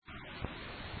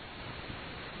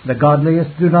The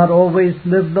godliest do not always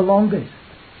live the longest.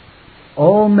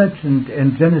 All mentioned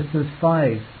in Genesis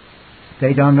 5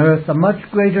 stayed on earth a much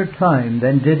greater time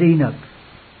than did Enoch.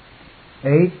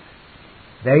 8.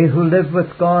 They who live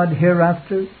with God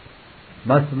hereafter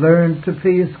must learn to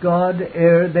please God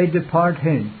ere they depart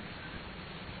hence.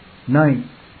 9.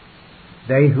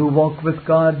 They who walk with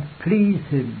God please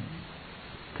him.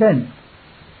 10.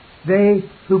 They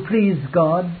who please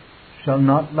God shall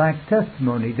not lack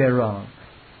testimony thereof.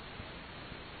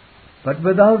 But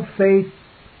without faith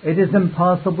it is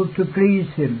impossible to please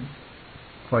him.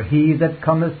 For he that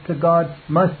cometh to God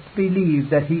must believe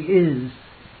that he is,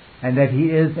 and that he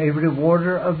is a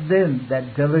rewarder of them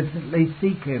that diligently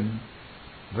seek him.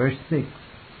 Verse 6.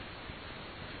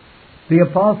 The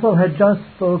apostle had just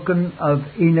spoken of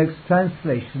Enoch's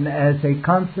translation as a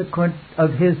consequence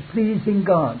of his pleasing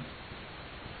God,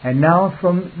 and now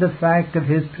from the fact of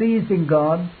his pleasing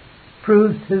God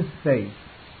proves his faith.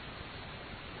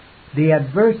 The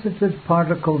adversative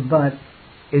particle but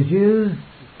is used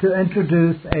to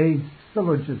introduce a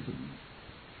syllogism.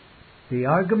 The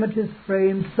argument is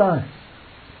framed thus.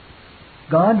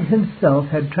 God himself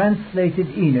had translated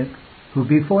Enoch, who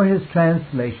before his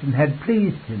translation had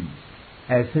pleased him,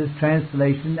 as his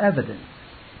translation evidenced.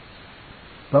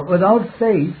 But without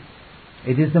faith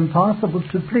it is impossible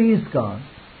to please God.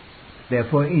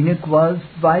 Therefore Enoch was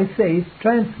by faith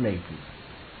translated.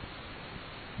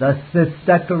 Thus this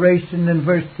declaration in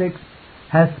verse 6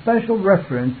 has special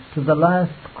reference to the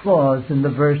last clause in the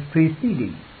verse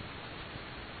preceding.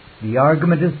 The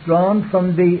argument is drawn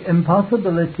from the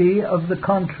impossibility of the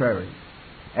contrary,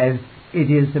 as it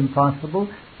is impossible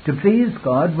to please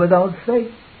God without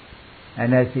faith.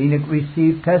 And as Enoch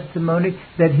received testimony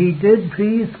that he did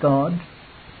please God,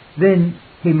 then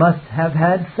he must have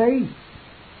had faith,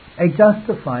 a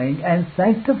justifying and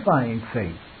sanctifying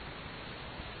faith.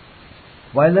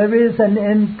 While there is an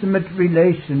intimate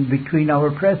relation between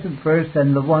our present verse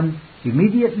and the one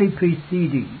immediately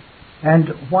preceding, and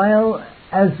while,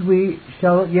 as we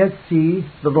shall yet see,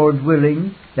 the Lord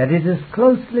willing, that it is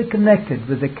closely connected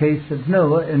with the case of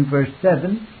Noah in verse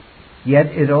 7, yet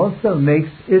it also makes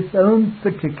its own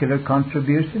particular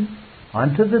contribution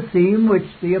unto the theme which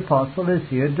the apostle is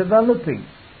here developing,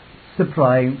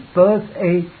 supplying both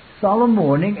a solemn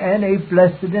warning and a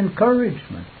blessed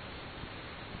encouragement.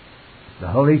 The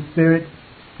Holy Spirit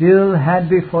still had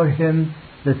before him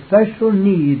the special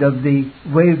need of the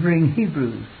wavering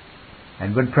Hebrews,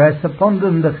 and would press upon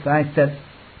them the fact that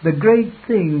the great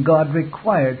thing God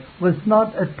required was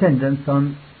not attendance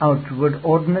on outward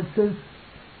ordinances,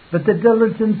 but the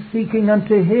diligent seeking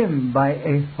unto him by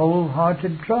a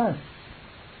wholehearted trust.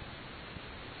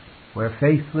 Where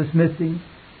faith was missing,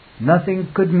 nothing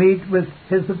could meet with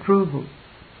his approval.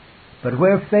 But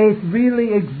where faith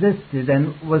really existed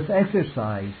and was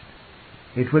exercised,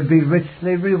 it would be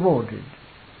richly rewarded.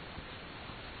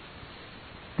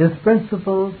 This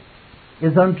principle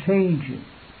is unchanging,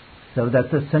 so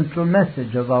that the central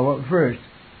message of our verse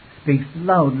speaks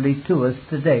loudly to us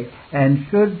today and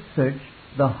should search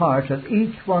the heart of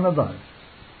each one of us.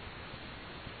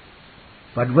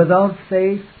 But without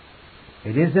faith,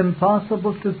 it is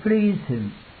impossible to please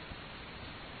him.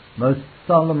 Most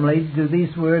solemnly do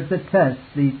these words attest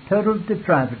the total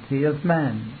depravity of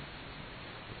man.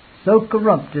 So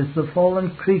corrupt is the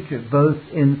fallen creature, both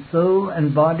in soul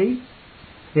and body,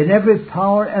 in every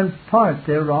power and part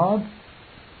thereof,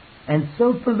 and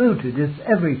so polluted is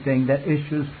everything that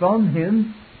issues from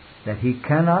him, that he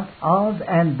cannot of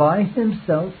and by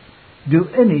himself do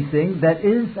anything that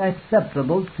is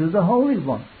acceptable to the Holy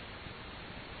One.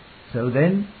 So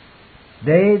then,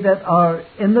 they that are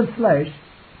in the flesh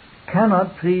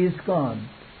cannot please God.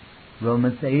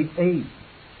 Romans 8:8.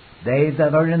 They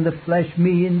that are in the flesh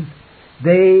means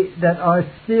they that are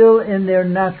still in their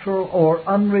natural or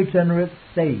unregenerate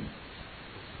state.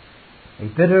 A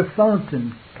bitter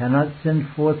fountain cannot send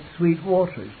forth sweet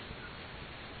waters.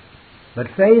 But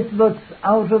faith looks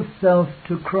out of self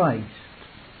to Christ,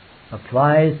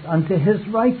 applies unto his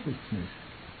righteousness,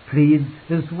 pleads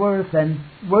his worth and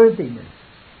worthiness,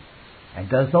 and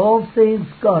does all things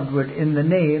Godward in the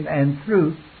name and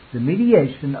through the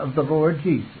mediation of the Lord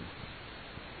Jesus.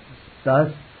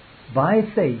 Thus, by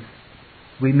faith,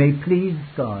 we may please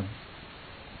God.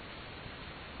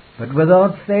 But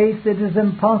without faith it is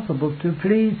impossible to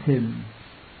please him.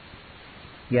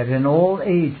 Yet in all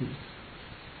ages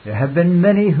there have been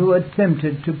many who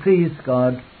attempted to please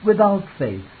God without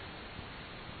faith.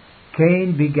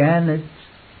 Cain began it,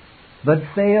 but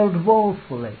failed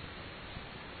woefully.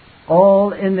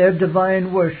 All in their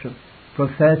divine worship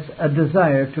profess a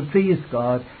desire to please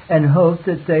God and hope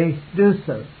that they do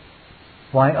so.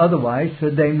 Why otherwise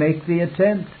should they make the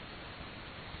attempt?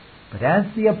 But as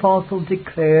the apostle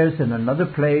declares in another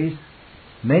place,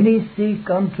 many seek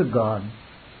unto God,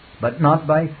 but not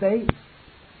by faith,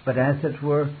 but as it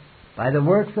were by the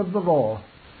works of the law.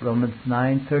 Romans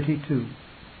 9:32.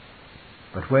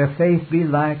 But where faith be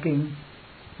lacking,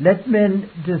 let men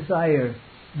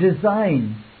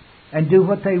design, and do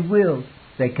what they will,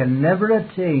 they can never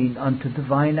attain unto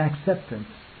divine acceptance.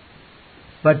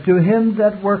 But to him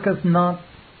that worketh not,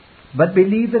 but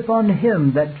believeth on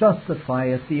him that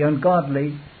justifieth the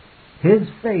ungodly, his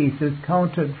faith is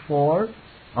counted for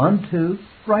unto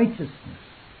righteousness.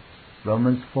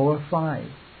 Romans 4:5.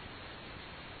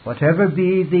 Whatever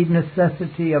be the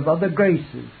necessity of other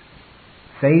graces,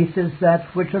 faith is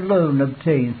that which alone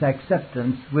obtains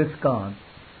acceptance with God.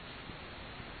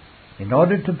 In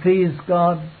order to please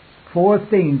God, 4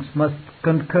 things must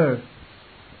concur,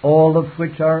 all of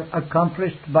which are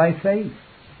accomplished by faith.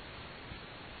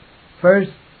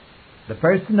 First, the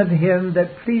person of him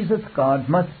that pleaseth God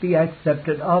must be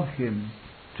accepted of him.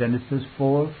 Genesis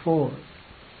 4:4.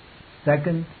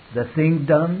 Second, the thing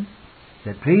done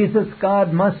that pleaseth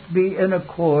God must be in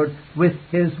accord with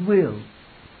his will.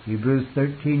 Hebrews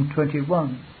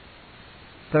 13:21.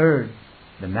 Third,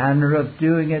 the manner of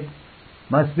doing it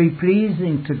must be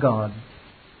pleasing to God.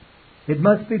 It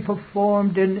must be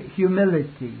performed in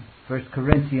humility. 1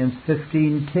 Corinthians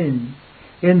 15:10.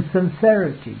 In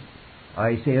sincerity.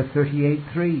 Isaiah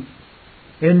 38:3.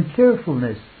 In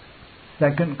cheerfulness.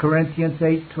 2 Corinthians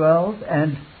 8:12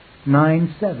 and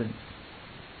 9:7.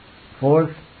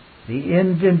 Fourth, the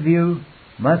end in view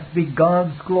must be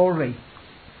God's glory.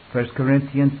 1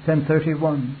 Corinthians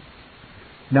 10:31.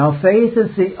 Now faith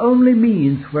is the only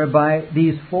means whereby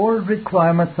these 4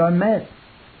 requirements are met.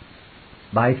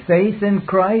 By faith in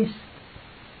Christ,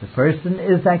 the person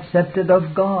is accepted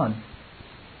of God.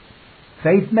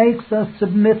 Faith makes us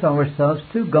submit ourselves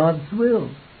to God's will.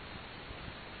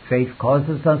 Faith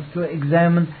causes us to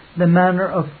examine the manner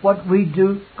of what we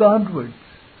do Godwards.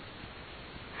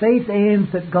 Faith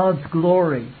aims at God's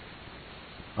glory.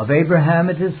 Of Abraham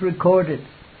it is recorded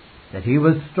that he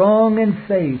was strong in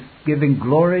faith, giving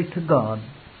glory to God.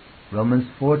 Romans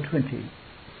 4:20.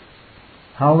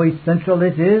 How essential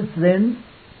it is, then,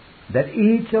 that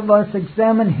each of us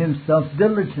examine himself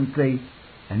diligently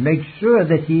and make sure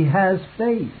that he has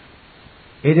faith.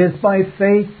 It is by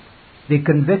faith the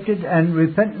convicted and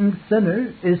repentant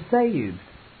sinner is saved.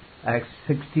 Acts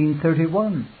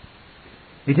 16:31.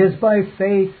 It is by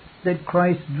faith that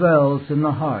Christ dwells in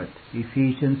the heart.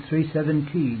 Ephesians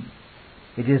 3:17.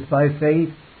 It is by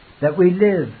faith that we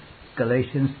live.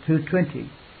 Galatians 2:20.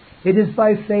 It is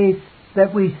by faith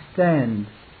that we stand.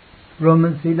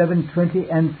 Romans 11:20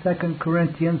 and 2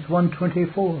 Corinthians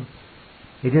 1:24.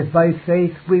 It is by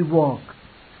faith we walk.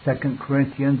 2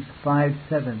 Corinthians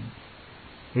 5:7.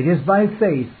 It is by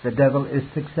faith the devil is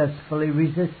successfully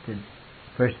resisted.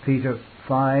 1 Peter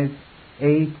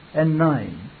 5:8 and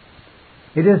 9.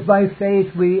 It is by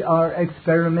faith we are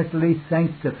experimentally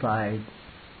sanctified.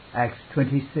 Acts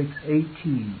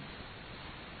 26:18.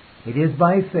 It is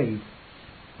by faith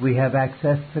we have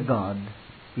access to God.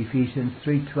 Ephesians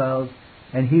 3:12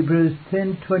 and Hebrews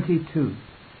 10:22.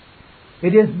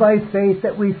 It is by faith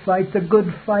that we fight the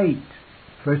good fight.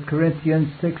 1 Corinthians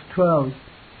 6:12.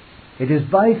 It is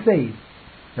by faith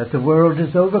that the world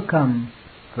is overcome.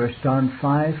 1 John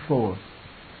 5:4.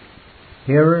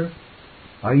 Hearer,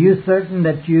 are you certain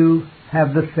that you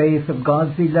have the faith of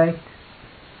God's elect?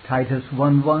 Titus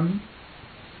 1:1.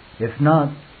 If not,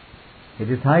 it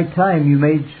is high time you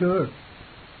made sure.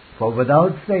 For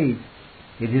without faith,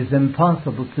 it is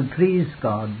impossible to please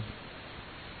God.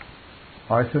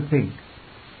 Arthur Pink.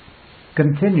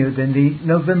 Continued in the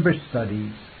November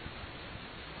studies.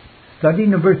 Study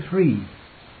number 3.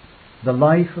 The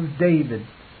life of David.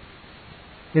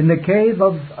 In the cave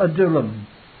of Adullam.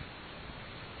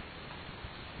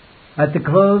 At the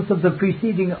close of the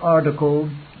preceding article,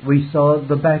 we saw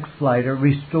the backslider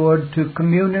restored to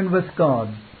communion with God.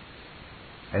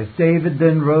 As David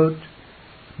then wrote,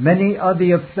 many are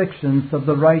the afflictions of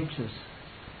the righteous,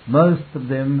 most of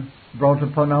them brought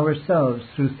upon ourselves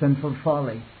through sinful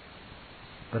folly.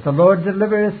 But the Lord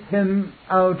delivereth him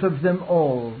out of them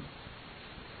all.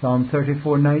 Psalm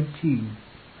 34:19.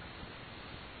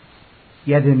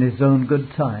 Yet in his own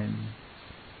good time.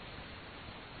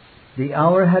 The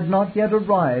hour had not yet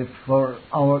arrived for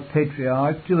our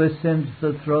patriarch to ascend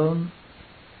the throne.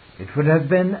 It would have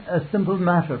been a simple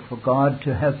matter for God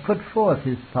to have put forth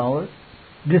his power,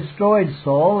 destroyed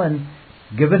Saul, and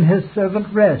given his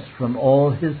servant rest from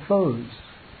all his foes.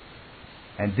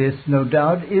 And this, no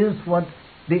doubt, is what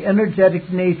the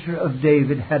energetic nature of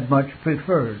David had much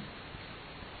preferred.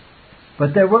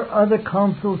 But there were other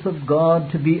counsels of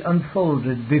God to be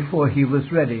unfolded before he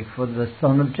was ready for the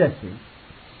son of Jesse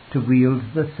to wield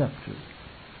the scepter.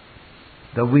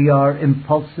 Though we are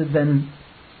impulsive and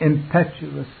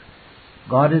impetuous,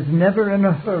 God is never in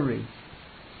a hurry.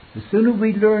 The sooner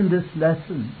we learn this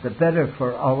lesson, the better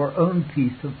for our own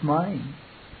peace of mind.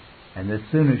 And the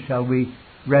sooner shall we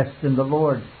rest in the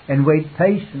Lord and wait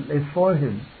patiently for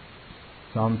him.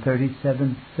 Psalm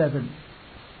 37:7.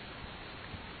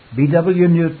 B.W.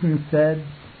 Newton said,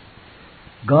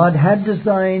 God had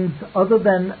designs other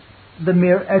than the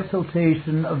mere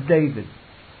exaltation of David.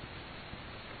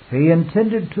 He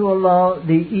intended to allow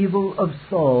the evil of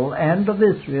Saul and of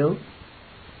Israel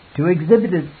to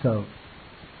exhibit itself.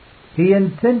 He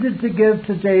intended to give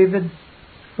to David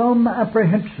some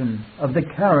apprehension of the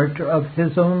character of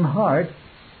his own heart,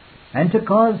 and to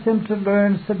cause him to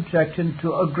learn subjection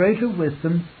to a greater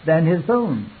wisdom than his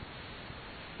own.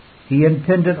 He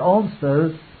intended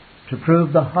also to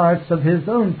prove the hearts of his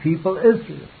own people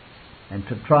Israel, and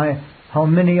to try how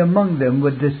many among them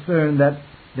would discern that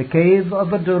the cave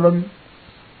of Adullam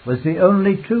was the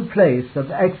only true place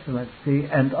of excellency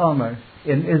and honor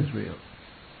in Israel.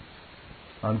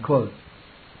 Unquote.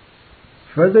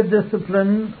 Further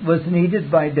discipline was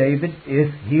needed by David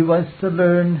if he was to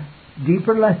learn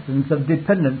deeper lessons of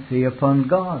dependency upon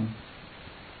God.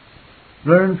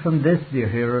 Learn from this, dear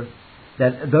hearer,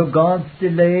 that though God's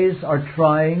delays are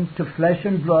trying to flesh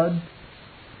and blood,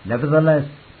 nevertheless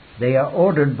they are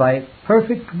ordered by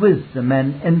perfect wisdom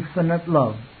and infinite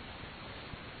love.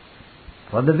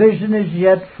 For the vision is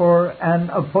yet for an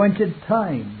appointed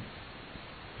time,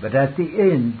 but at the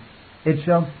end it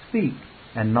shall speak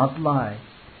and not lie.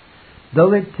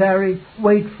 Though it tarry,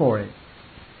 wait for it,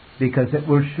 because it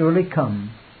will surely come.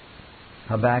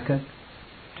 Habakkuk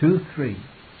 2:3.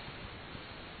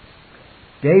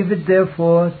 David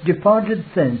therefore departed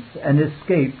thence and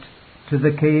escaped to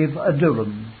the cave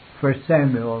Adullam. 1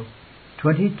 Samuel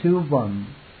 22:1.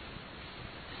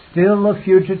 Still a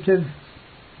fugitive,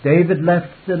 David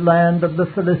left the land of the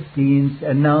Philistines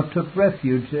and now took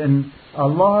refuge in a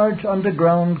large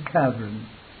underground cavern,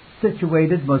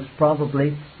 situated most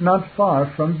probably not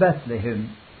far from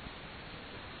Bethlehem.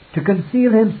 To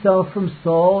conceal himself from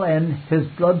Saul and his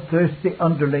bloodthirsty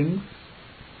underlings,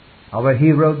 our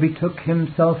hero betook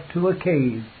himself to a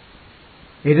cave.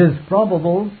 It is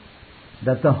probable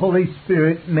that the Holy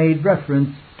Spirit made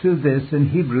reference to this in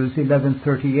Hebrews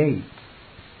 11:38.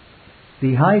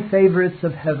 The high favorites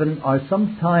of heaven are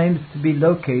sometimes to be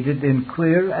located in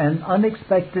queer and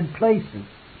unexpected places.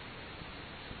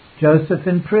 Joseph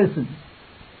in prison,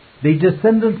 the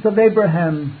descendants of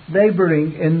Abraham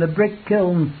laboring in the brick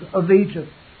kilns of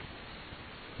Egypt,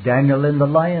 Daniel in the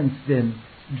lion's den,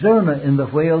 Jonah in the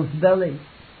whale's belly,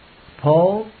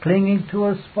 Paul clinging to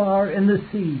a spar in the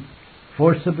sea,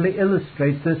 forcibly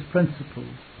illustrate this principle.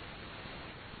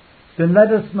 Then let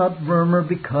us not murmur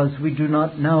because we do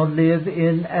not now live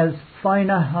in as fine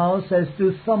a house as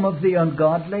do some of the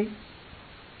ungodly.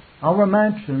 Our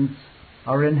mansions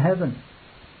are in heaven.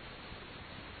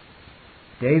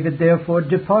 David therefore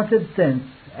departed thence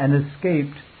and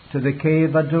escaped to the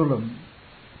cave Adullam.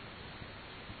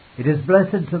 It is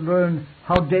blessed to learn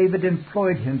how David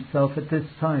employed himself at this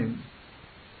time.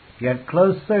 Yet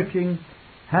close searching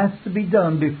has to be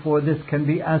done before this can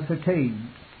be ascertained.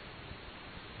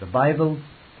 The Bible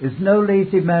is no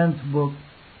lazy man's book.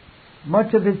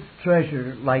 Much of its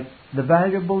treasure, like the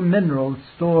valuable minerals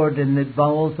stored in the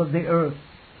bowels of the earth,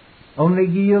 only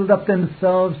yield up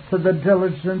themselves to the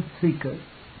diligent seeker.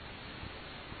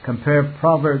 Compare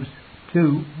Proverbs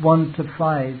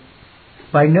 2:1-5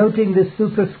 by noting the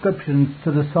superscriptions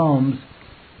to the Psalms,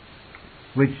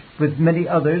 which, with many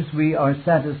others, we are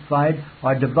satisfied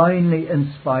are divinely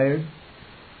inspired.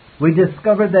 We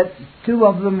discover that 2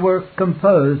 of them were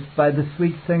composed by the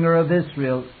sweet singer of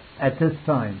Israel at this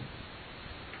time.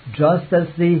 Just as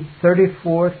the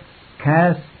 34th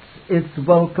casts its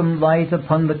welcome light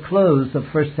upon the close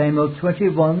of 1 Samuel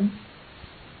 21,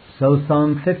 so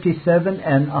Psalm 57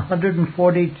 and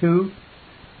 142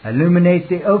 illuminate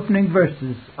the opening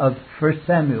verses of 1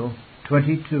 Samuel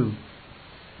 22.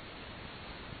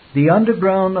 The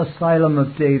underground asylum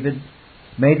of David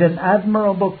made an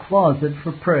admirable closet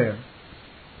for prayer,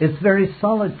 its very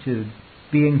solitude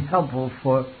being helpful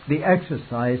for the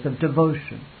exercise of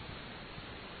devotion.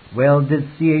 Well did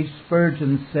C.H.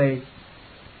 Spurgeon say,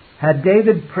 had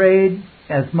David prayed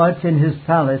as much in his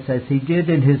palace as he did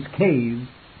in his cave,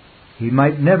 he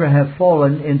might never have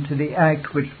fallen into the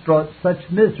act which brought such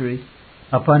misery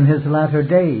upon his latter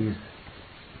days.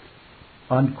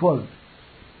 Unquote.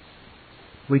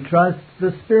 We trust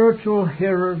the spiritual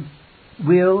hearer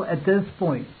will, at this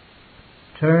point,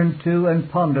 turn to and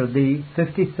ponder the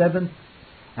 57th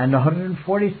and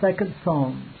 142nd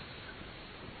Psalms.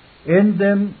 In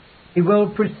them he will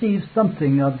perceive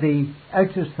something of the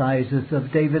exercises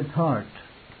of David's heart.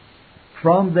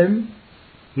 From them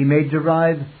he may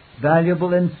derive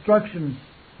valuable instruction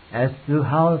as to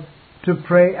how to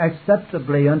pray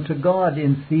acceptably unto God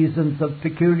in seasons of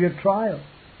peculiar trial.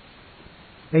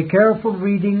 A careful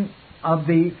reading of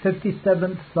the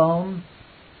 57th Psalm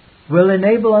will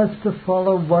enable us to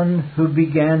follow one who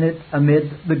began it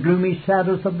amid the gloomy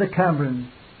shadows of the cavern,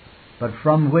 but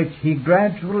from which he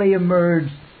gradually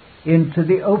emerged into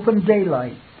the open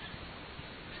daylight.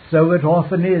 So it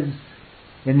often is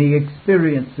in the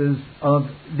experiences of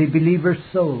the believer's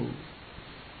soul.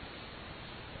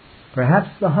 Perhaps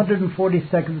the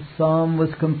 142nd Psalm was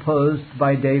composed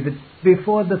by David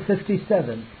before the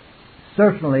 57th.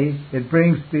 Certainly it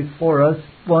brings before us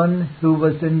one who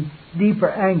was in deeper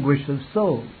anguish of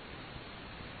soul.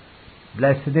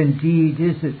 Blessed indeed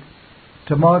is it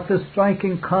to mark the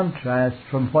striking contrast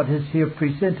from what is here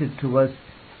presented to us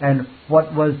and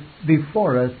what was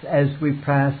before us as we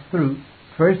pass through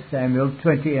 1 Samuel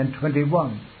 20 and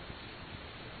 21.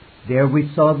 There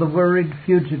we saw the worried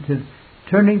fugitive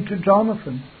turning to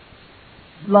Jonathan,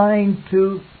 lying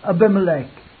to Abimelech,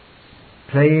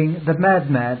 playing the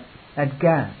madman at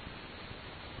Gath.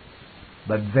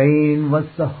 But vain was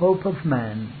the hope of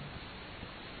man.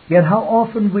 Yet how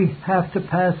often we have to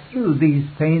pass through these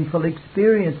painful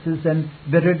experiences and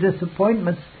bitter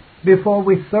disappointments before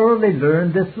we thoroughly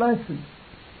learn this lesson.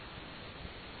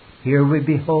 Here we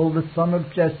behold the son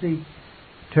of Jesse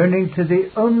turning to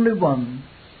the only one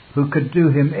who could do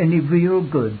him any real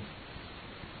good.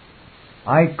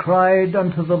 I cried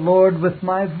unto the Lord with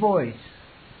my voice.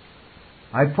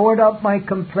 I poured out my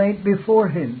complaint before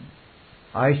him.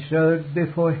 I showed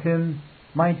before him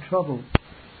my trouble.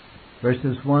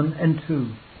 Verses 1 and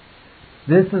 2.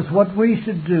 This is what we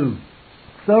should do.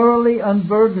 Thoroughly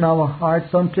unburden our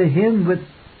hearts unto him with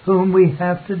whom we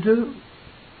have to do.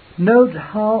 Note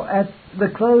how at the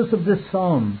close of this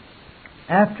psalm,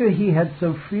 after he had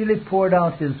so freely poured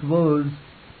out his woes,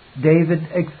 David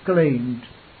exclaimed,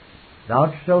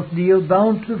 Thou shalt deal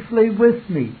bountifully with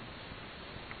me.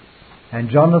 And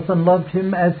Jonathan loved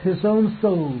him as his own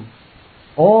soul.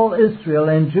 All Israel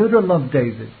and Judah loved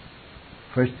David.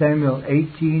 1 Samuel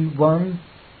 18:1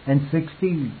 and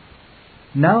 16.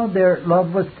 Now their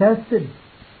love was tested.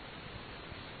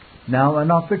 Now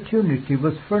an opportunity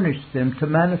was furnished them to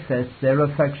manifest their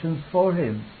affections for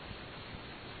him.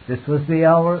 This was the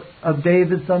hour of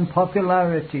David's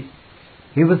unpopularity.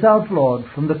 He was outlawed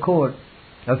from the court,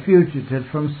 a fugitive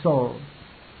from Saul.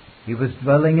 He was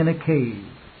dwelling in a cave.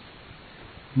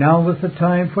 Now was the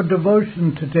time for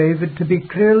devotion to David to be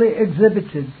clearly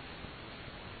exhibited.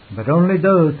 But only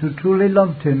those who truly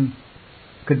loved him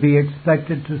could be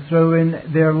expected to throw in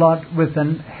their lot with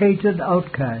an hated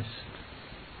outcast.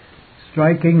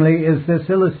 Strikingly is this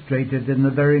illustrated in the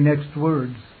very next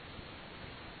words.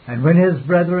 And when his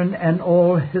brethren and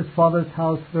all his father's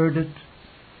house heard it,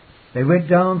 they went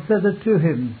down thither to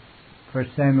him. 1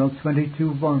 Samuel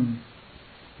 22:1.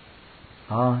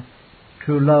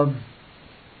 True love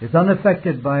is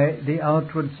unaffected by the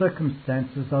outward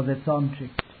circumstances of its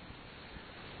object.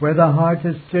 Where the heart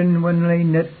is genuinely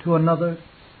knit to another,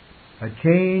 a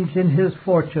change in his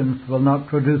fortunes will not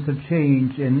produce a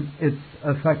change in its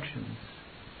affections.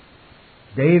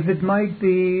 David might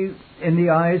be, in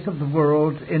the eyes of the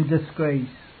world, in disgrace,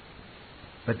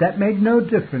 but that made no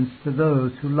difference to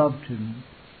those who loved him.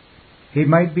 He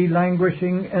might be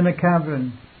languishing in a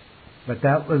cavern, but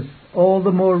that was all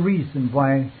the more reason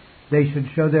why they should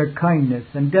show their kindness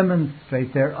and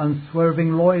demonstrate their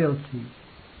unswerving loyalty.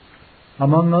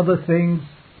 Among other things,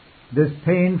 this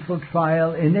painful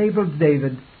trial enabled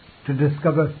David to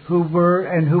discover who were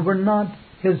and who were not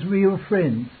his real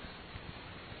friends.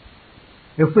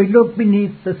 If we look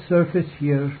beneath the surface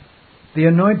here, the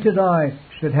anointed eye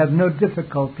should have no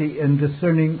difficulty in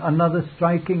discerning another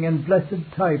striking and blessed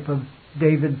type of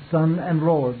David's Son and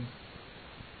Lord.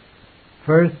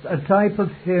 First, a type of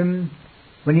him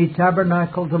when he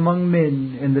tabernacled among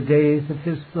men in the days of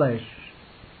his flesh.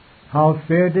 How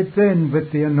fared it then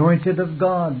with the anointed of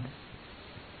God?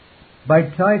 By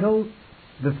title,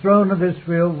 the throne of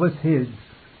Israel was his,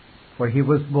 for he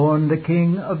was born the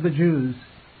King of the Jews.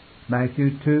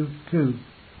 Matthew 2:2.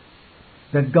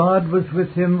 That God was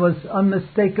with him was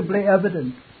unmistakably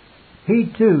evident. He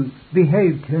too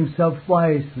behaved himself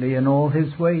wisely in all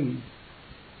his ways.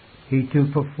 He too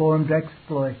performed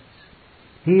exploits,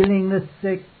 healing the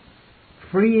sick,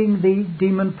 freeing the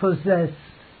demon-possessed,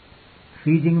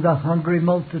 feeding the hungry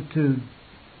multitude,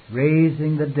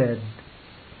 raising the dead.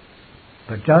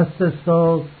 But just as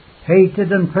Saul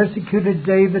hated and persecuted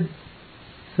David,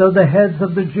 so the heads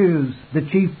of the Jews, the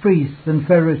chief priests and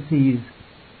Pharisees,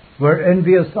 were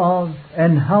envious of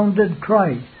and hounded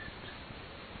Christ.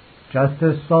 Just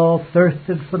as Saul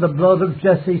thirsted for the blood of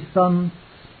Jesse's son,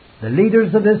 the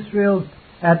leaders of Israel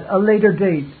at a later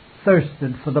date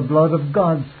thirsted for the blood of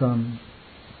God's Son.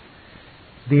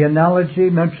 The analogy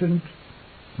mentioned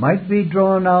might be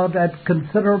drawn out at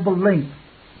considerable length,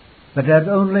 but at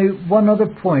only one other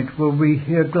point will we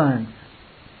here glance,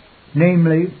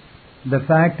 namely, the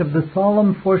fact of the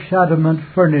solemn foreshadowment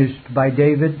furnished by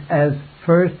David as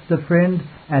first the friend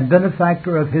and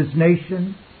benefactor of his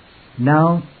nation,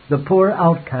 now the poor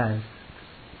outcast.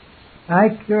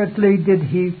 Accurately did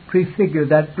he prefigure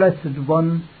that blessed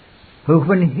one who,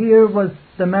 when here was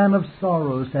the man of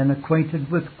sorrows and acquainted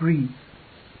with grief,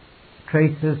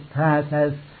 trace his path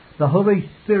as the Holy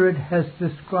Spirit has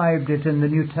described it in the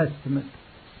New Testament.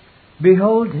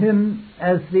 Behold him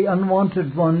as the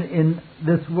unwanted one in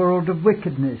this world of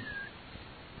wickedness.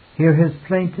 Hear his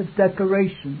plaintive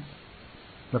declaration.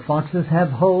 The foxes have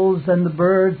holes and the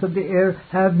birds of the air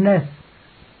have nests,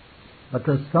 but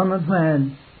the Son of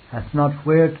Man hath not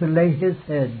where to lay his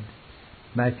head.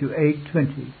 Matthew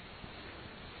 8:20.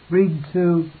 Read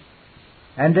too,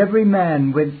 and every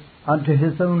man went unto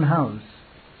his own house.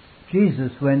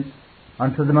 Jesus went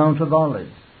unto the Mount of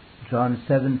Olives. John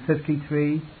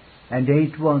 7:53 and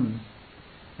 8:1.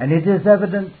 And it is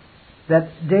evident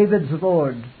that David's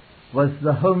Lord was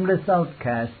the homeless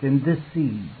outcast in this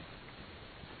scene.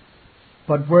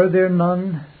 But were there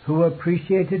none who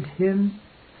appreciated him,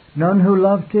 none who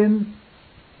loved him,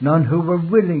 none who were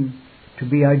willing to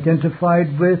be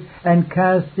identified with and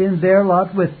cast in their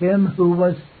lot with him who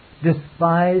was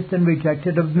despised and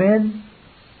rejected of men?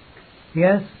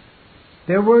 Yes,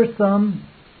 there were some,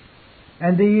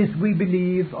 and these, we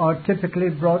believe, are typically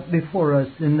brought before us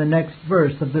in the next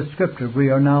verse of the Scripture we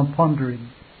are now pondering.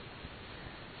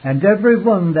 And every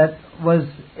one that was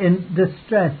in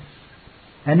distress,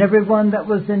 and every one that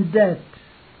was in debt,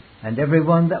 and every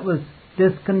one that was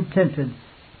discontented,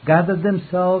 gathered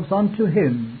themselves unto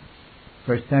him.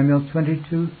 1 Samuel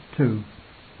 22:2.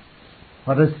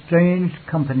 What a strange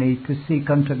company to seek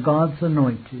unto God's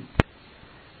anointed.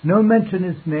 No mention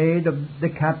is made of the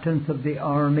captains of the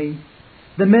army,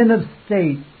 the men of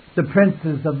state, the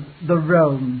princes of the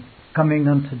realm coming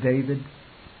unto David.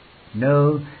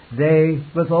 No, they,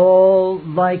 with all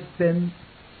like them,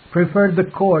 preferred the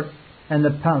court and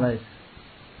the palace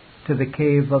to the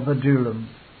cave of Adullam.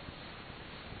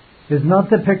 Is not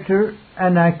the picture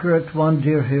an accurate one,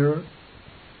 dear hearer?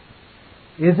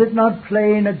 Is it not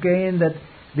plain again that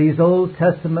these Old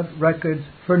Testament records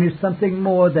furnish something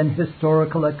more than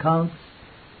historical accounts,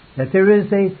 that there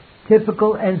is a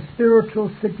typical and spiritual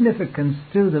significance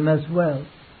to them as well?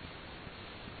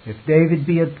 If David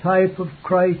be a type of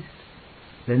Christ,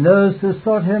 then those who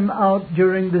sought him out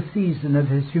during the season of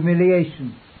his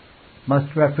humiliation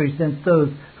must represent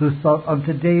those who sought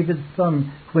unto David's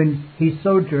son when he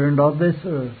sojourned on this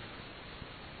earth.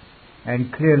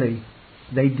 And clearly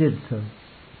they did so.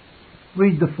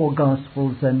 Read the four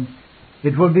Gospels, and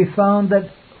it will be found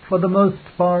that for the most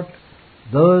part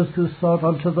those who sought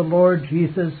unto the Lord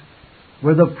Jesus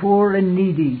were the poor and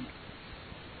needy.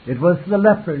 It was the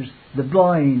lepers, the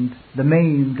blind, the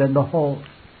maimed, and the halt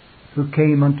who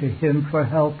came unto him for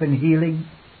help and healing.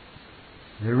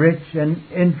 The rich and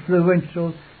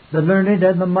influential, the learned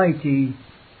and the mighty,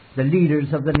 the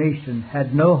leaders of the nation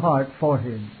had no heart for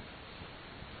him.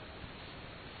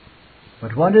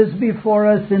 But what is before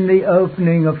us in the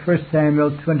opening of 1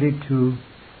 Samuel 22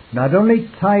 not only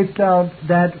typed out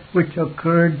that which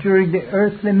occurred during the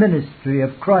earthly ministry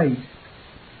of Christ,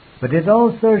 but it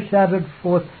also shadowed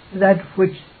forth that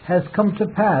which has come to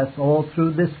pass all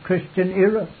through this Christian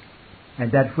era,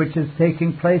 and that which is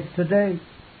taking place today.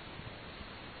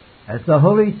 As the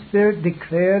Holy Spirit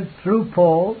declared through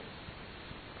Paul,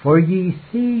 "For ye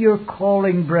see your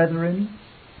calling, brethren,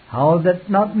 how that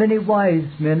not many wise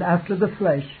men after the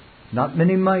flesh, not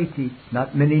many mighty,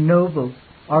 not many noble,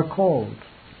 are called.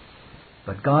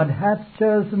 But God hath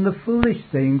chosen the foolish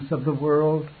things of the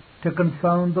world to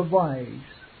confound the wise.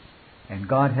 And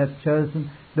God hath chosen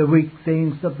the weak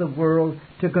things of the world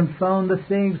to confound the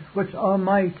things which are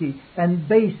mighty, and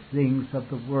base things of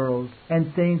the world,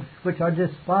 and things which are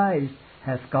despised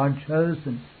hath God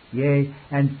chosen, yea,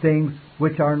 and things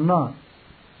which are not,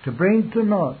 to bring to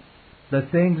naught the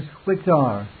things which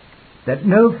are, that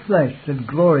no flesh should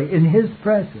glory in his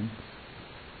presence."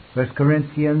 1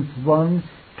 Corinthians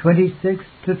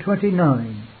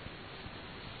 1:26-29.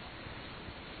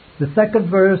 The second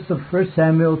verse of 1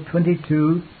 Samuel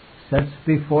 22 sets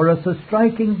before us a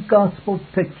striking gospel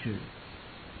picture.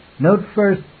 Note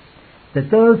first that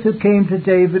those who came to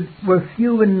David were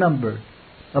few in number,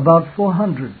 about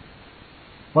 400.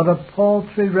 What a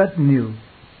paltry retinue!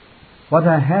 What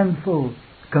a handful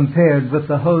compared with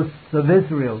the hosts of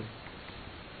Israel!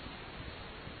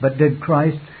 But did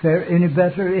Christ fare any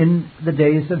better in the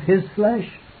days of his flesh?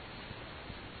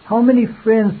 How many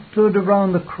friends stood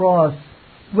around the cross,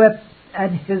 wept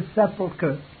at his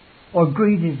sepulchre, or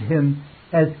greeted him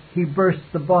as he burst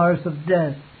the bars of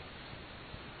death?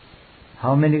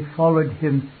 How many followed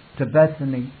him to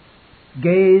Bethany,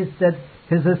 gazed at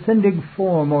his ascending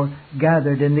form, or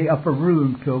gathered in the upper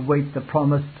room to await the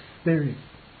promised Spirit?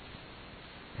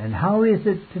 And how is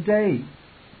it today?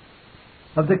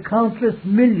 Of the countless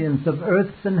millions of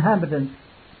Earth's inhabitants,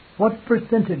 what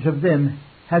percentage of them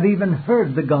have even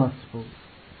heard the gospel?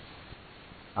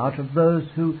 Out of those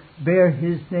who bear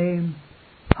his name,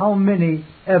 how many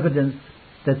evidence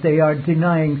that they are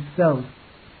denying self,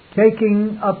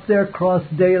 taking up their cross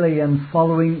daily and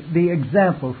following the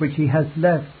example which he has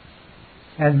left,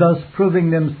 and thus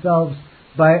proving themselves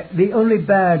by the only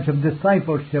badge of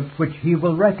discipleship which he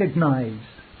will recognize?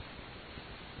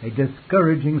 A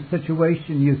discouraging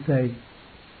situation, you say.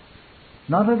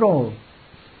 Not at all.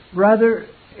 Rather,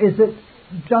 is it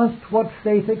just what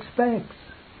faith expects?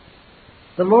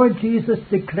 The Lord Jesus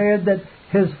declared that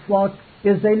his flock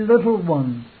is a little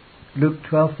one, Luke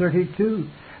 12:32,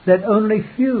 that only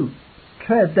few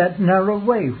tread that narrow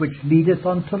way which leadeth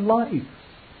unto life,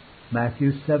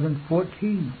 Matthew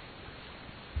 7:14.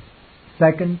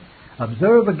 Second,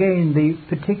 observe again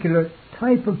the particular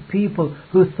type of people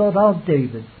who sought out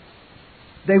David.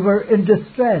 They were in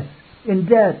distress, in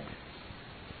debt,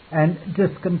 and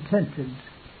discontented.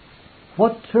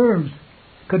 What terms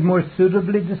could more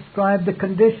suitably describe the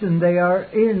condition they are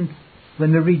in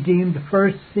when the redeemed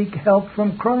first seek help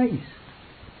from Christ?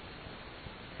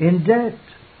 In debt.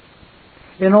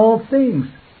 In all things,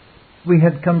 we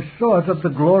had come short of the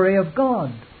glory of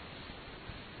God.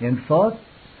 In thought,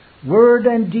 word,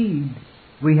 and deed,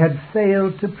 we had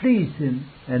failed to please him,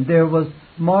 and there was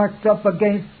marked up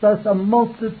against us a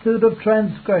multitude of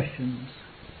transgressions.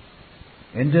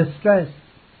 In distress,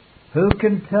 who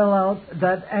can tell out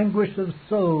that anguish of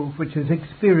soul which is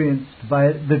experienced by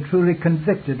the truly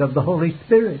convicted of the Holy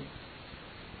Spirit?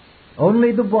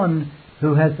 Only the one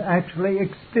who has actually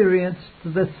experienced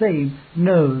the same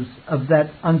knows of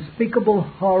that unspeakable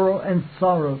horror and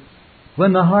sorrow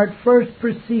when the heart first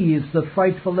perceives the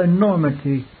frightful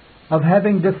enormity of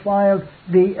having defiled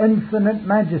the infinite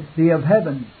majesty of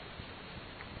heaven,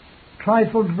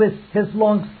 trifled with his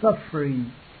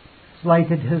long-suffering,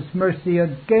 slighted his mercy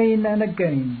again and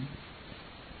again.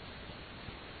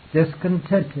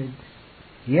 Discontented.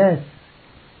 Yes,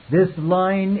 this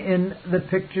line in the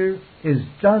picture is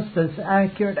just as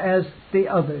accurate as the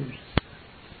others.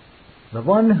 The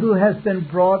one who has been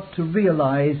brought to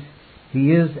realize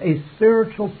he is a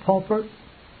spiritual pauper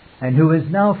and who is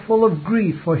now full of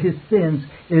grief for his sins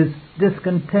is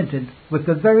discontented with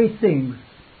the very things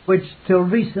which till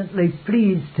recently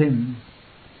pleased him.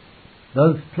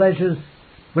 Those pleasures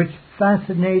which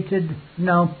fascinated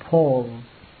now Paul.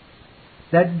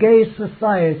 That gay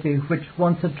society which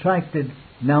once attracted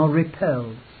now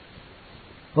repels.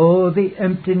 Oh, the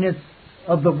emptiness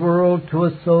of the world to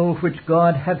a soul which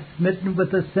God hath smitten with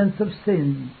a sense of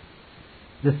sin.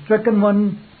 The stricken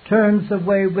one turns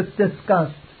away with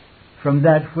disgust from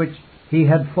that which he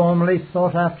had formerly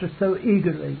sought after so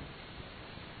eagerly.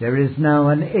 There is now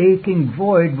an aching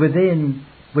void within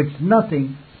which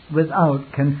nothing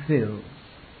without can fill.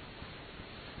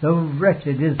 So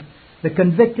wretched is the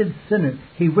convicted sinner,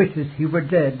 he wishes he were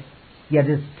dead, yet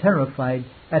is terrified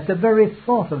at the very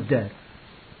thought of death.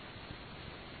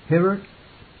 Hearer,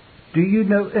 do you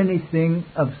know anything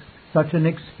of such an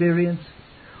experience?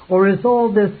 Or is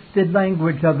all this the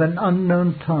language of an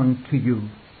unknown tongue to you?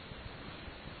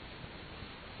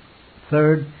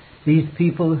 Third, these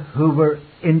people who were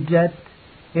in debt,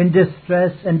 in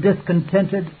distress, and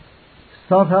discontented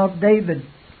sought out David.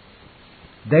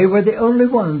 They were the only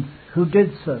ones who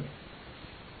did so.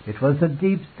 It was a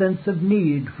deep sense of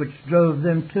need which drove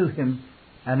them to him,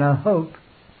 and a hope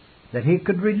that he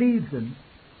could relieve them.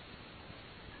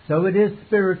 So it is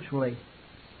spiritually.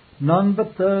 None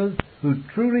but those who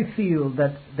truly feel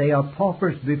that they are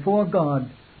paupers before God,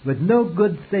 with no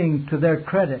good thing to their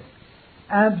credit,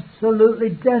 absolutely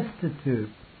destitute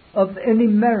of any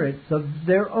merits of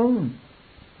their own,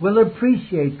 will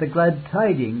appreciate the glad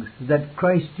tidings that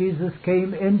Christ Jesus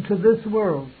came into this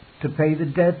world to pay the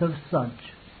debt of such.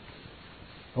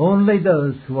 Only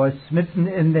those who are smitten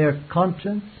in their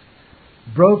conscience,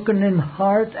 broken in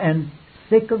heart, and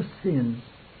sick of sin,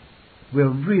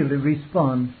 will really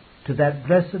respond to that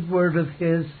blessed word of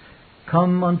His,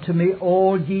 "Come unto me,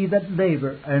 all ye that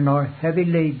labor and are heavy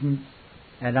laden,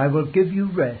 and I will give you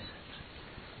rest."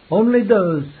 Only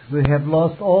those who have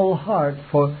lost all heart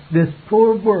for this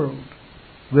poor world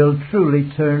will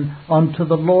truly turn unto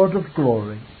the Lord of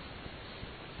glory.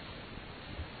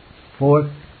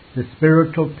 Fourth, the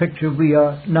spiritual picture we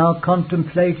are now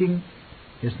contemplating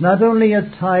is not only a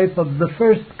type of the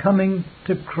first coming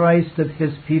to Christ of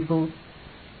His people,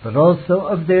 but also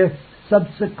of their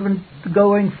subsequent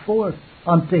going forth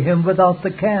unto Him without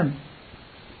the camp.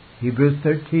 Hebrews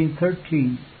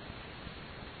 13:13.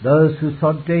 Those who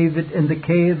sought David in the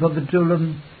cave of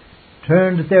Adullam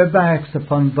turned their backs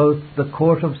upon both the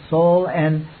court of Saul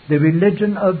and the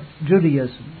religion of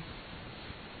Judaism.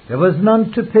 There was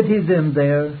none to pity them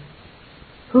there.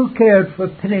 Who cared for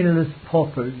penniless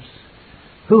paupers?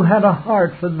 Who had a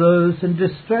heart for those in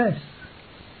distress?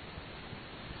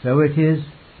 So it is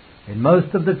in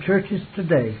most of the churches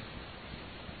today.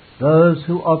 Those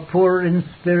who are poor in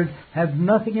spirit have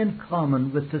nothing in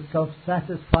common with the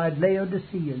self-satisfied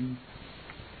Laodiceans.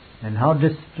 And how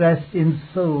distressed in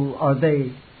soul are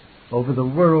they over the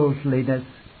worldliness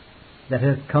that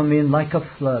has come in like a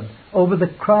flood, over the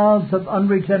crowds of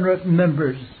unregenerate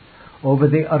members, over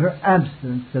the utter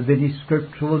absence of any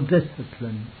scriptural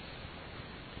discipline.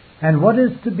 And what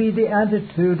is to be the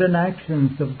attitude and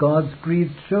actions of God's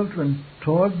grieved children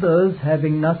toward those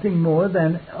having nothing more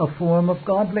than a form of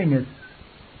godliness?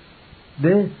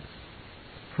 This,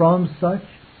 from such,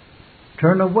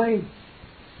 turn away.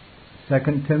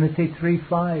 2 Timothy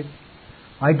 3:5.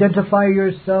 Identify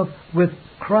yourself with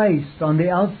Christ on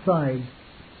the outside.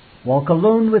 Walk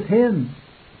alone with Him.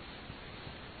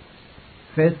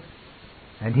 Fifth,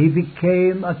 and he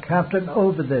became a captain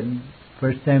over them.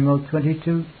 1 Samuel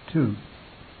 22:2.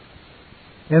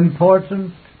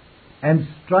 Important and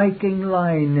striking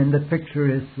line in the picture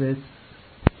is this: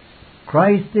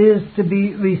 Christ is to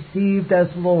be received as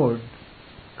Lord.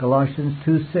 Colossians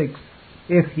 2:6.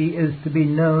 If He is to be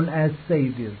known as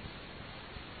Savior.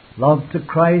 Love to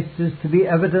Christ is to be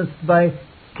evidenced by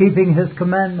keeping His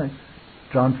commandments.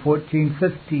 John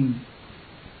 14:15.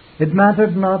 It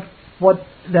mattered not what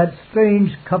that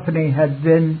strange company had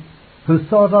been who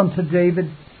sought unto David.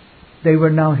 They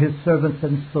were now His servants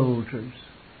and soldiers.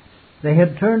 They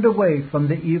had turned away from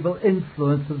the evil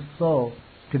influence of Saul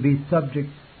to be subject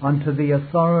unto the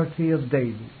authority of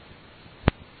David.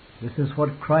 This is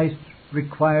what Christ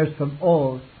requires from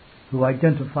all who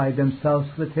identify themselves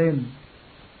with Him.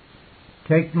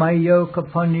 Take my yoke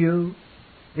upon you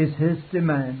is His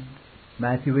demand.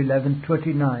 Matthew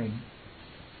 11:29.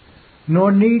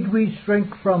 Nor need we shrink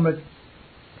from it,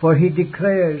 for He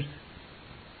declares,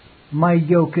 my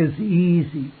yoke is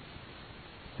easy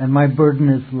and my burden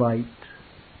is light.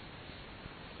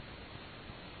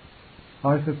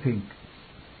 Arthur Pink.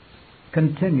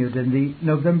 Continued in the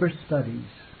November studies.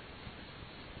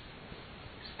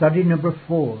 Study number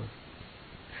 4.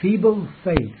 Feeble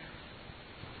faith.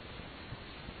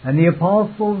 And the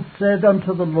apostles said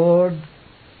unto the Lord,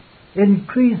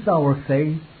 increase our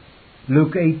faith.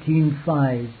 Luke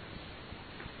 18:5.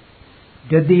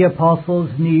 Did the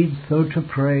apostles need so to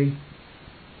pray?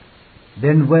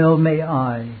 Then well may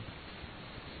I.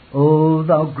 O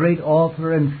thou great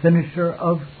author and finisher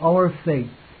of our faith,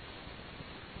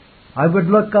 I would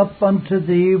look up unto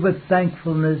Thee with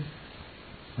thankfulness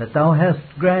that Thou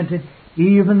hast granted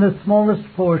even the smallest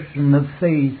portion of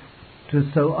faith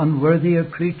to so unworthy a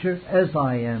creature as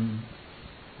I am.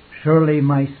 Surely,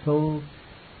 my soul,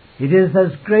 it is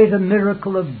as great a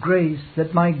miracle of grace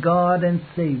that my God and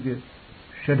Savior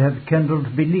should have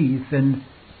kindled belief in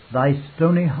Thy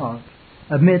stony heart,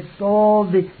 amidst all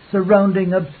the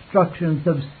surrounding obstructions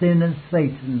of sin and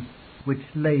Satan which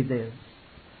lay there,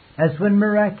 as when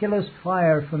miraculous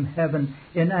fire from heaven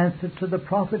in answer to the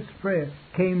prophet's prayer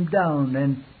came down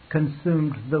and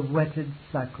consumed the whetted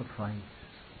sacrifice.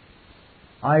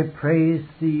 I praise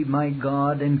Thee, my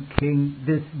God and King,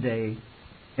 this day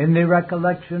in the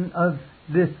recollection of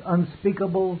this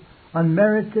unspeakable,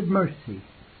 unmerited mercy.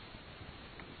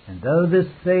 And though this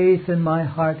faith in my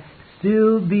heart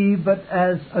still be but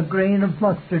as a grain of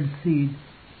mustard seed,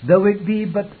 though it be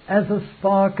but as a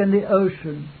spark in the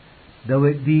ocean, though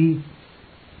it be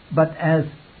but as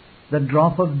the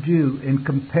drop of dew in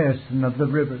comparison of the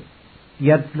river,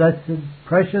 yet, blessed,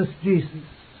 precious Jesus,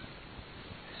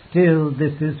 still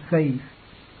this is faith,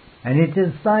 and it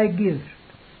is Thy gift.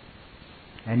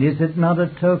 And is it not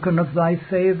a token of Thy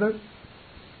favor?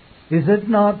 Is it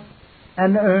not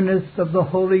an earnest of the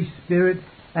Holy Spirit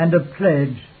and a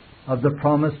pledge of the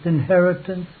promised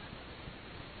inheritance?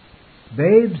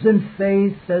 babes in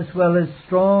faith as well as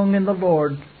strong in the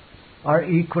Lord, are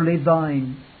equally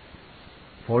thine.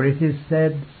 For it is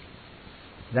said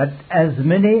that as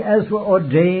many as were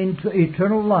ordained to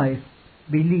eternal life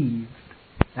believed.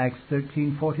 Acts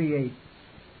 13:48.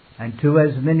 And to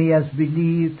as many as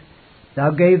believed,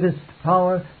 thou gavest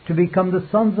power to become the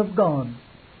sons of God.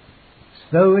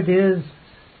 So it is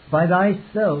by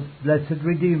thyself, blessed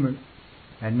Redeemer,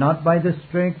 and not by the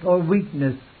strength or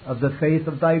weakness of the faith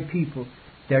of thy people,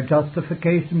 their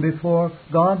justification before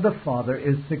God the Father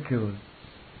is secured.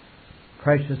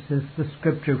 Precious is the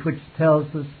Scripture which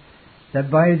tells us that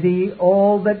by thee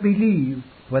all that believe,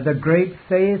 whether great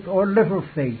faith or little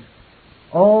faith,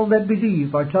 all that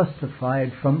believe are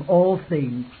justified from all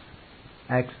things.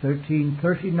 Acts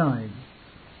 13:39.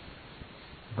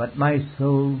 But my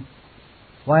soul,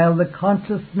 while the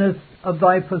consciousness of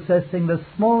thy possessing the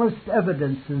smallest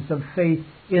evidences of faith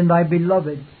in thy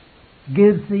beloved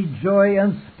gives thee joy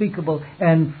unspeakable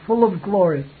and full of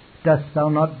glory, dost thou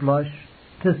not blush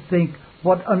to think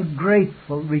what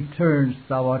ungrateful returns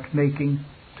thou art making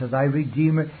to thy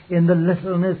Redeemer in the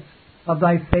littleness of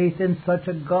thy faith in such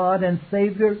a God and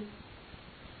Savior?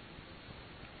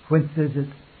 Whence is it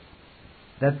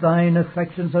that thine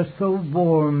affections are so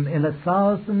warm in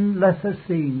 1,000 lesser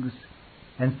things,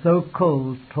 and so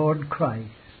cold toward Christ?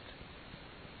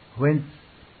 Whence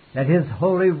that His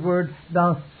holy word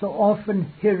thou so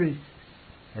often hearest,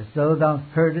 as though thou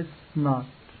heardest not?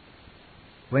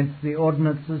 Whence the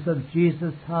ordinances of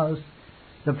Jesus' house,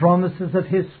 the promises of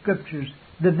His Scriptures,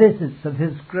 the visits of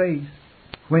His grace?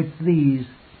 Whence these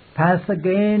pass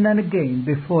again and again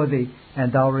before thee,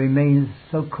 and thou remainest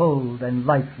so cold and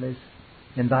lifeless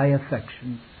in thy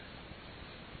affections?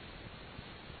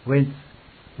 Whence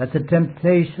that the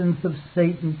temptations of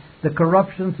Satan, the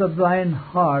corruptions of thine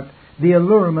heart, the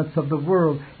allurements of the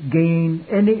world gain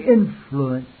any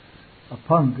influence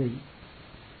upon thee?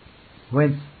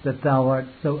 Whence that thou art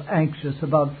so anxious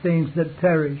about things that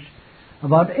perish,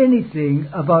 about anything,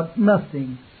 about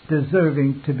nothing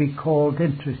deserving to be called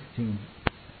interesting?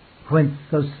 Whence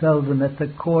so seldom at the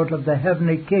court of the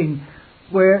heavenly King,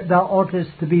 where thou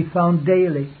oughtest to be found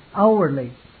daily,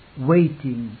 hourly,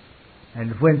 waiting?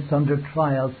 And whence under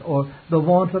trials or the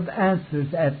want of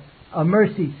answers at a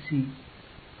mercy seat,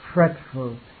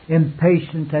 fretful,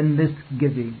 impatient, and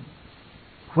misgiving?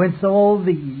 Whence all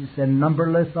these and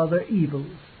numberless other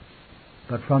evils,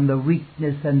 but from the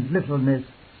weakness and littleness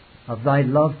of thy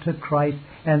love to Christ,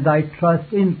 and thy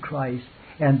trust in Christ,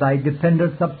 and thy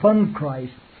dependence upon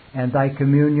Christ, and thy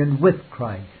communion with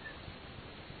Christ?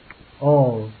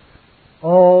 All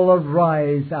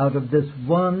arise out of this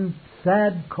one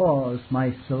sad cause,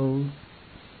 my soul,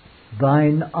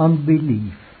 thine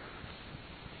unbelief.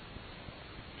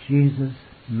 Jesus,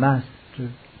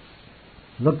 Master,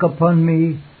 look upon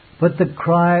me, put the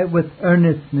cry with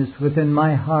earnestness within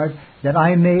my heart, that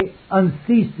I may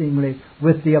unceasingly,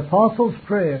 with the Apostles'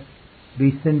 prayer,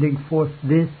 be sending forth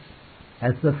this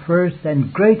as the first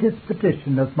and greatest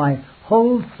petition of my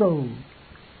whole soul.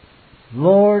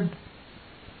 Lord,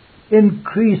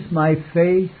 increase my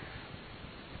faith.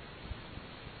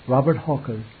 Robert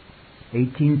Hawker,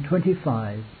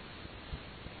 1825.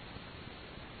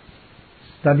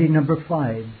 Study number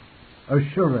 5,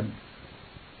 Assurance.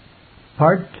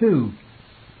 Part 2,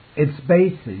 its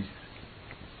basis.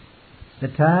 The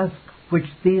task which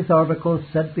these articles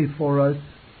set before us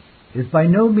is by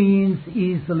no means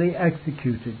easily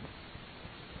executed.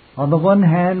 On the one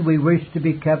hand, we wish to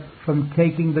be kept from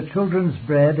taking the children's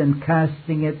bread and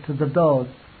casting it to the dogs.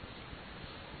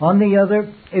 On the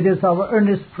other, it is our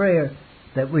earnest prayer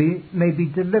that we may be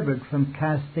delivered from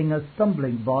casting a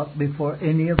stumbling block before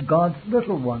any of God's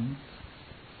little ones.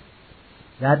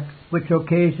 That which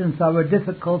occasions our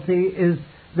difficulty is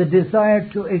the desire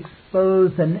to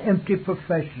expose an empty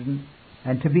profession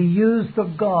and to be used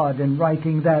of God in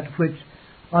writing that which,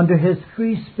 under His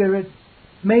free Spirit,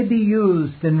 may be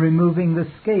used in removing the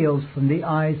scales from the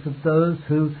eyes of those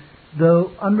who,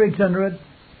 though unregenerate,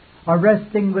 are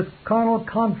resting with carnal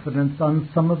confidence on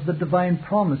some of the divine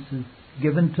promises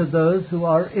given to those who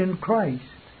are in Christ.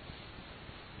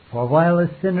 For while a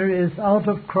sinner is out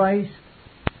of Christ,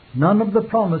 none of the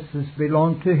promises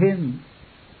belong to him.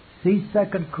 See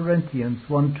 2 Corinthians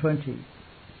 1:20.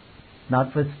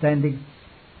 Notwithstanding,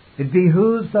 it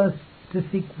behooves us to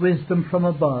seek wisdom from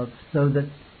above, so that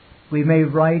we may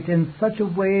write in such a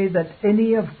way that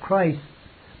any of Christ's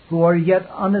who are yet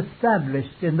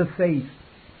unestablished in the faith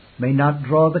may not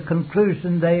draw the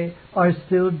conclusion they are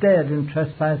still dead in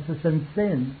trespasses and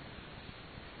sins.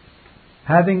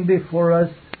 Having before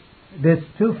us this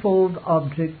twofold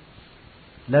object,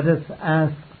 let us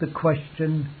ask the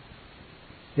question,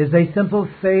 Is a simple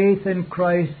faith in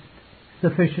Christ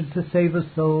sufficient to save a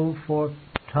soul for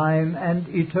time and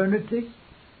eternity?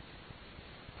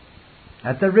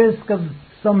 At the risk of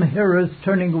some hearers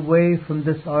turning away from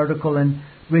this article and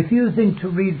refusing to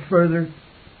read further,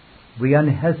 we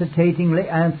unhesitatingly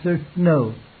answer,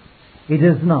 no, it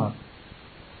is not.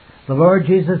 The Lord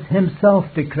Jesus himself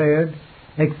declared,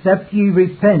 except ye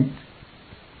repent,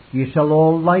 ye shall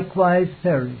all likewise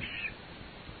perish.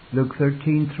 Luke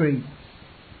 13:3.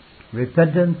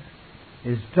 Repentance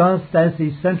is just as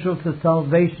essential to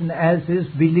salvation as is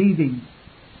believing.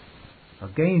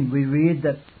 Again we read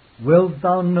that, wilt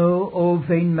thou know, O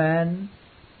vain man,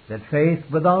 that faith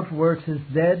without works is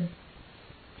dead?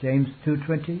 James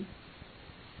 2:20.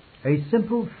 A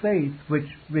simple faith which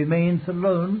remains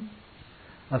alone,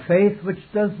 a faith which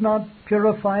does not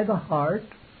purify the heart,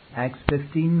 Acts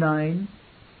 15:9,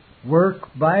 work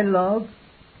by love,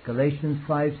 Galatians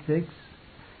 5:6,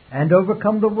 and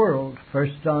overcome the world,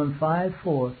 1 John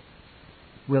 5:4,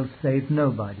 will save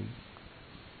nobody.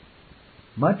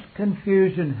 Much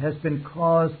confusion has been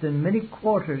caused in many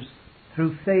quarters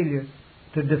through failure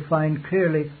to define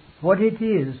clearly what it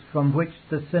is from which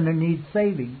the sinner needs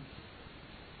saving.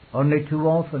 Only too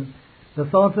often the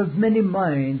thought of many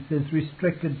minds is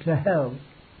restricted to hell.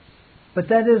 But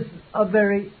that is a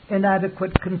very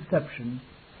inadequate conception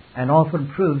and often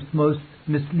proves most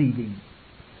misleading.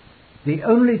 The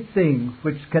only thing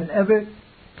which can ever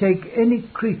take any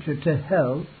creature to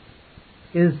hell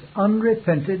is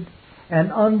unrepented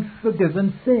and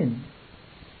unforgiven sin.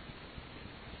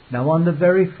 Now, on the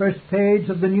very first page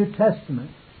of the New Testament,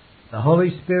 the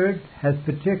Holy Spirit has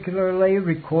particularly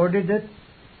recorded it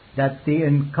that the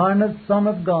incarnate Son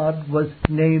of God was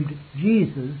named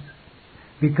Jesus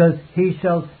because he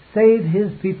shall save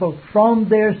his people from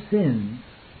their sins.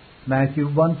 Matthew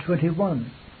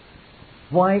 1:21.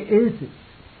 Why is it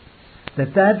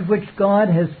that which God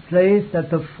has placed at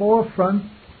the forefront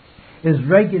is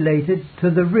regulated to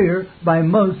the rear by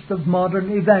most of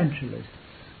modern evangelists?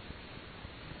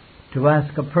 To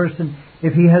ask a person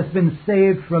if he has been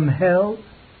saved from hell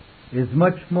is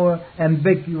much more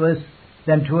ambiguous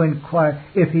than to inquire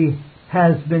if he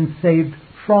has been saved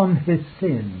from his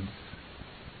sins.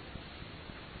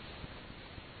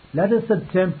 Let us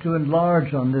attempt to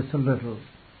enlarge on this a little.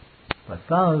 For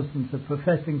thousands of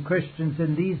professing Christians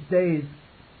in these days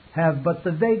have but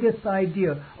the vaguest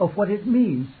idea of what it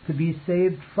means to be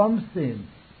saved from sin.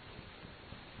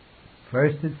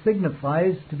 First, it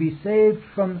signifies to be saved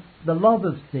from the love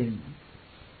of sin.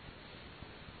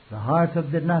 The heart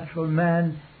of the natural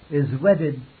man is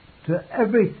wedded to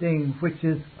everything which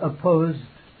is opposed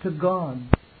to God.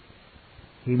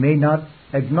 He may not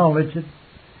acknowledge it,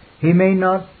 he may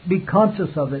not be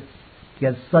conscious of it,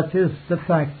 yet such is the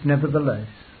fact nevertheless.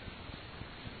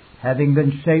 Having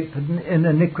been shapen in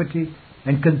iniquity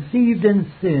and conceived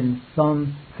in sin,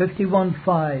 Psalm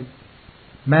 51:5,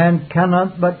 man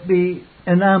cannot but be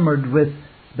enamored with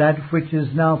that which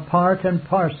is now part and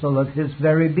parcel of his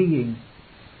very being.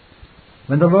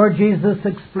 When the Lord Jesus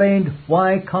explained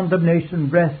why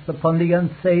condemnation rests upon the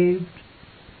unsaved,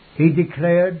 he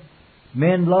declared,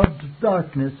 men loved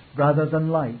darkness rather than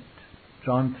light.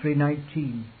 John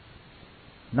 3:19.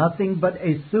 Nothing but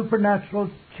a supernatural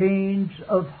change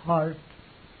of heart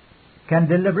can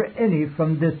deliver any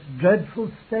from this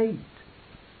dreadful state.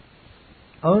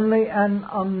 Only an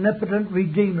omnipotent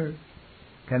Redeemer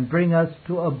can bring us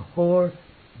to abhor,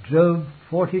 Job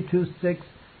 42:6,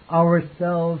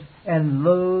 ourselves and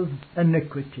loathe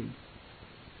iniquity.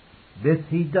 This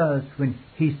he does when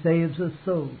he saves a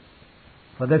soul.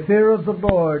 For the fear of the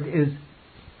Lord is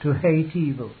to hate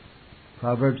evil.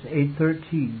 Proverbs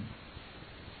 8:13.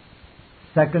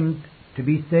 Second, to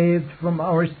be saved from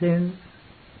our sins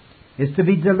is to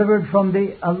be delivered from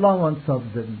the allowance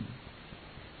of them.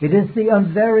 It is the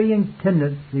unvarying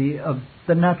tendency of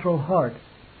the natural heart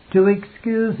to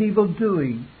excuse evil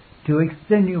doing, to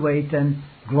extenuate and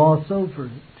gloss over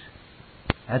it.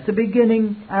 At the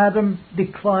beginning, Adam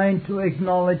declined to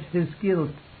acknowledge his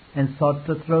guilt and sought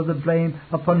to throw the blame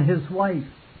upon his wife.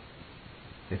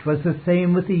 It was the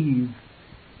same with Eve.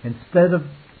 Instead of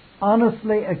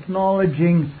honestly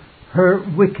acknowledging her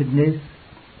wickedness,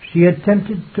 she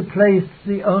attempted to place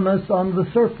the onus on the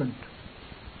serpent.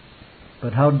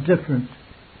 But how different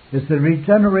is the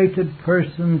regenerated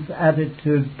person's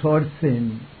attitude toward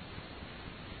sin.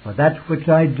 For that which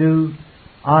I do,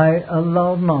 I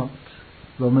allow not.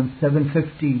 Romans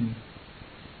 7:15.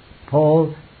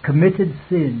 Paul committed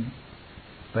sin,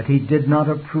 but he did not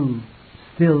approve.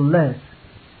 Still less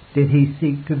did he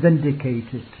seek to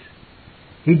vindicate it.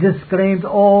 He disclaimed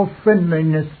all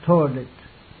friendliness toward it.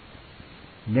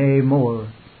 Nay, more,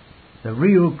 The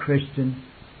real Christian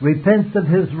repents of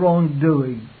his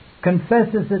wrongdoing,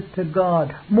 confesses it to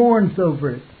God, mourns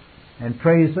over it, and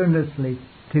prays earnestly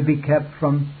to be kept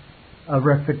from a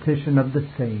repetition of the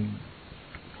same.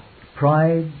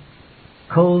 Pride,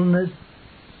 coldness,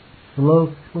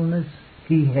 slothfulness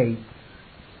he hates.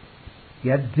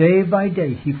 Yet day by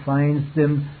day he finds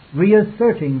them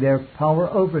reasserting their power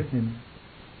over him.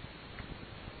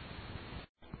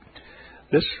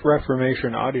 This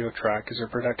Reformation audio track is a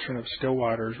production of Still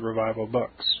Waters Revival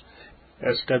Books.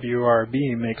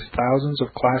 SWRB makes thousands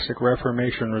of classic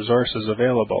Reformation resources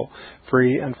available,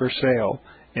 free and for sale,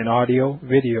 in audio,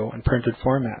 video, and printed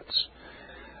formats.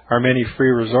 Our many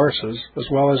free resources, as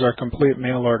well as our complete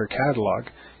mail-order catalog,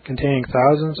 containing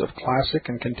thousands of classic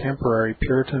and contemporary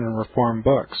Puritan and Reformed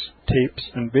books, tapes,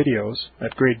 and videos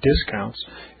at great discounts,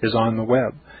 is on the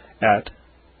web at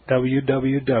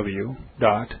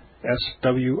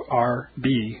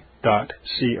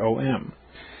www.swrb.com.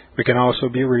 We can also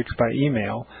be reached by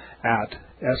email at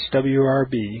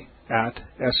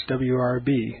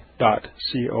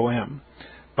swrb@swrb.com,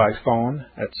 by phone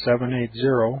at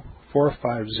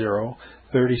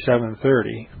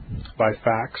 780-450-3730, by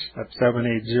fax at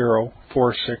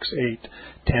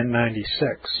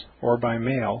 780-468-1096, or by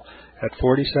mail at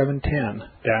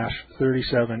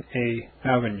 4710-37A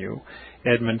Avenue,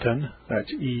 Edmonton,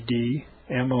 that's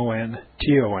Edmonton,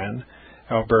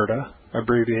 Alberta,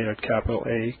 abbreviated capital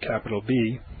A, capital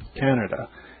B, Canada,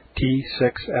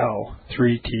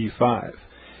 T6L3T5.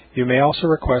 You may also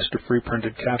request a free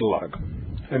printed catalog.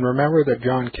 And remember that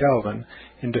John Calvin,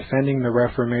 in defending the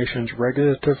Reformation's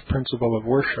regulative principle of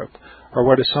worship, or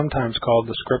what is sometimes called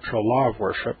the scriptural law of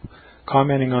worship,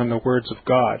 commenting on the words of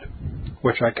God,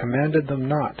 which I commanded them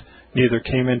not, neither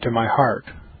came into my heart,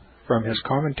 from his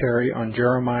commentary on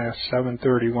Jeremiah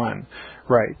 7:31,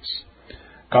 writes,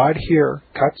 God here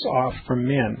cuts off from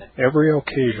men every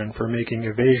occasion for making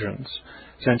evasions,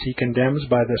 since he condemns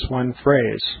by this one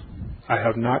phrase, I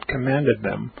have not commanded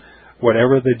them,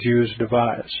 whatever the Jews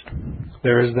devised.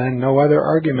 There is then no other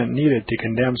argument needed to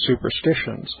condemn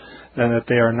superstitions than that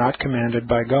they are not commanded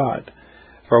by God.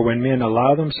 For when men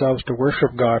allow themselves to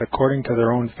worship God according to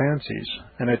their own fancies,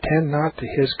 and attend not to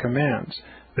his commands,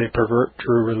 they pervert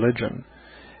true religion.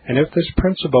 And if this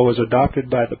principle was adopted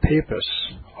by the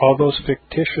papists, all those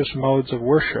fictitious modes of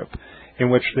worship in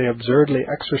which they absurdly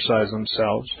exercise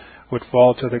themselves would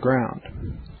fall to the ground.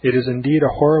 It is indeed a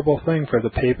horrible thing for the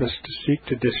papists to seek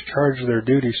to discharge their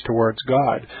duties towards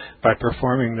God by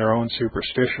performing their own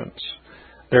superstitions.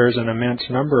 There is an immense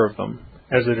number of them,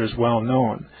 as it is well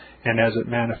known, and as it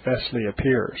manifestly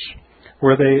appears.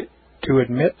 Were they to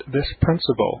admit this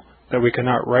principle, that we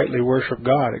cannot rightly worship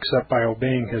God except by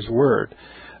obeying his word,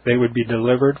 they would be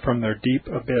delivered from their deep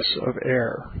abyss of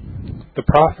error. The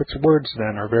prophet's words,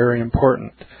 then, are very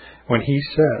important, when he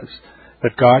says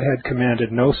that God had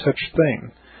commanded no such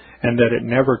thing, and that it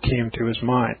never came to his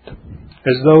mind,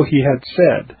 as though he had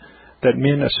said that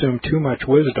men assume too much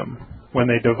wisdom when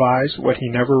they devise what he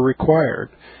never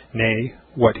required, nay,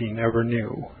 what he never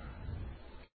knew.